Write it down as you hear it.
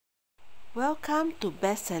Welcome to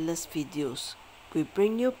Bestsellers Videos. We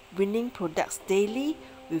bring you winning products daily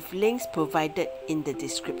with links provided in the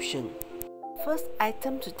description. First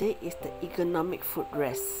item today is the ergonomic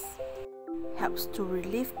footrest. Helps to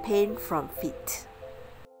relieve pain from feet.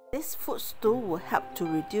 This footstool will help to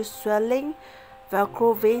reduce swelling,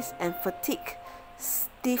 velcro veins and fatigue,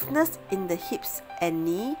 stiffness in the hips and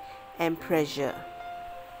knee, and pressure.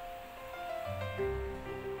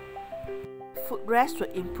 Footrest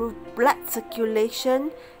will improve blood circulation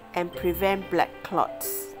and prevent blood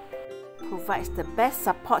clots. Provides the best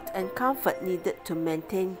support and comfort needed to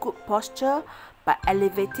maintain good posture by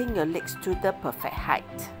elevating your legs to the perfect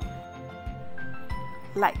height.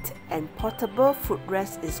 Light and portable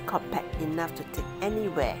footrest is compact enough to take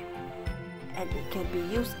anywhere, and it can be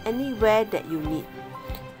used anywhere that you need.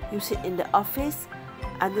 Use it in the office,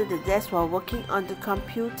 under the desk while working on the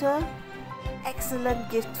computer. Excellent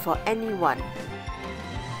gift for anyone.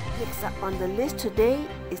 Next up on the list today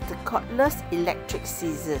is the cordless electric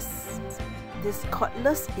scissors. This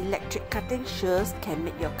cordless electric cutting shears can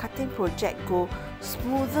make your cutting project go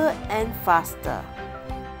smoother and faster.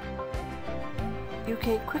 You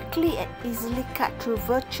can quickly and easily cut through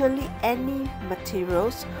virtually any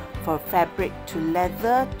materials, from fabric to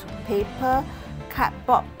leather to paper,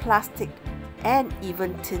 cardboard, plastic, and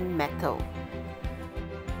even tin metal.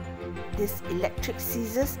 This electric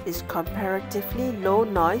scissors is comparatively low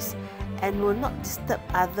noise and will not disturb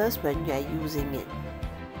others when you are using it.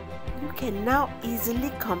 You can now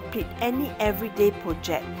easily complete any everyday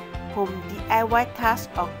project, home DIY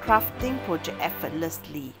task or crafting project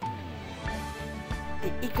effortlessly.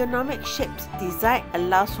 The ergonomic shape's design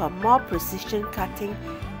allows for more precision cutting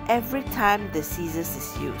every time the scissors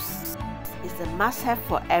is used. It's a must-have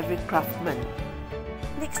for every craftsman.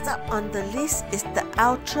 Next up on the list is the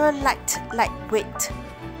ultra lightweight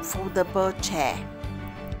foldable chair.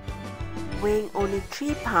 Weighing only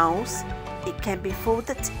 3 pounds, it can be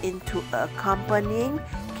folded into an accompanying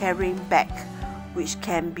carrying bag, which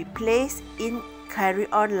can be placed in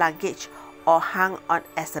carry-on luggage or hung on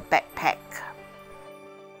as a backpack.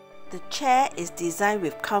 The chair is designed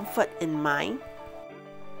with comfort in mind,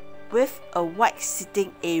 with a wide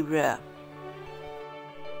seating area.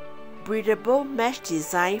 Breathable mesh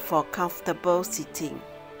design for comfortable sitting.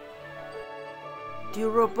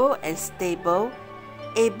 Durable and stable,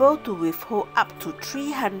 able to withhold up to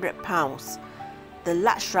 300 pounds. The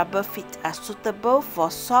large rubber feet are suitable for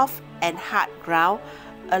soft and hard ground,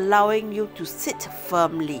 allowing you to sit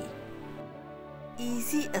firmly.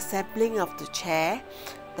 Easy assembling of the chair.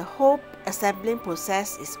 The whole assembling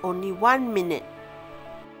process is only 1 minute.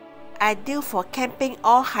 Ideal for camping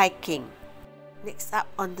or hiking. Next up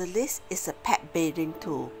on the list is a pet bathing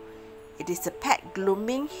tool. It is a pet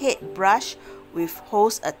grooming head brush with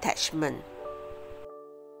hose attachment.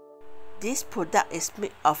 This product is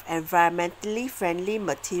made of environmentally friendly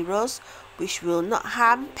materials which will not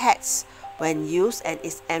harm pets when used and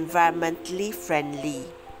is environmentally friendly.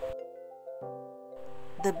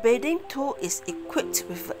 The bathing tool is equipped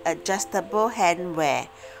with adjustable hand wear,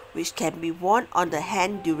 which can be worn on the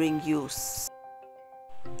hand during use.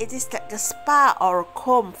 It is like a spa or a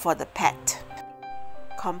comb for the pet.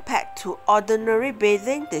 Compared to ordinary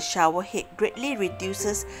bathing, the shower head greatly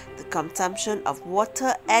reduces the consumption of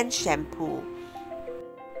water and shampoo.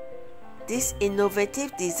 This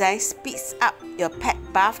innovative design speeds up your pet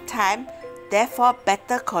bath time, therefore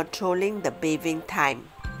better controlling the bathing time.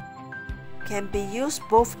 Can be used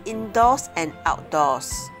both indoors and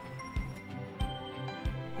outdoors.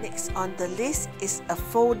 Next on the list is a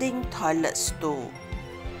folding toilet stool.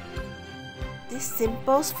 This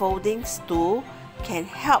simple folding stool can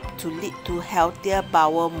help to lead to healthier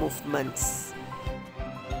bowel movements.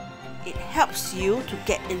 It helps you to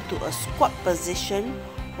get into a squat position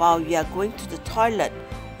while you are going to the toilet,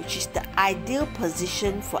 which is the ideal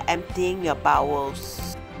position for emptying your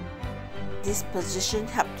bowels. This position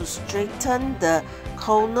helps to straighten the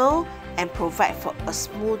colon and provide for a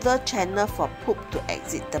smoother channel for poop to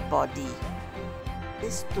exit the body.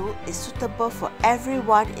 This tool is suitable for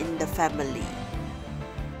everyone in the family.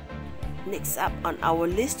 Next up on our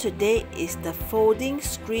list today is the folding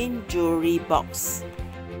screen jewelry box.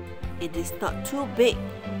 It is not too big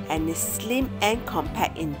and is slim and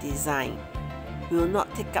compact in design. It will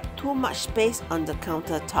not take up too much space on the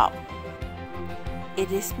countertop.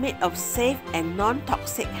 It is made of safe and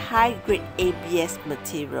non-toxic high-grade ABS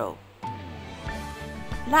material.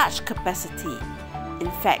 Large capacity.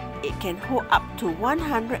 In fact, it can hold up to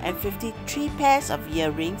 153 pairs of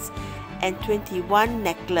earrings and 21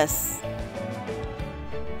 necklaces.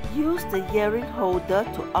 Use the earring holder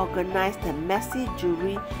to organize the messy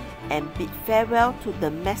jewelry and bid farewell to the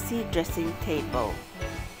messy dressing table.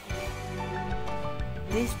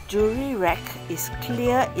 This jewelry rack is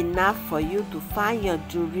clear enough for you to find your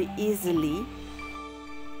jewelry easily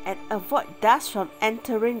and avoid dust from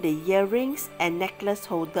entering the earrings and necklace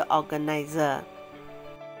holder organizer.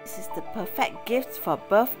 This is the perfect gift for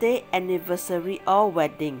birthday, anniversary or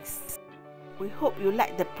weddings. We hope you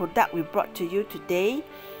like the product we brought to you today.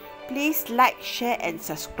 Please like, share and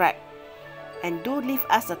subscribe. And do leave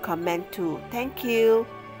us a comment too. Thank you.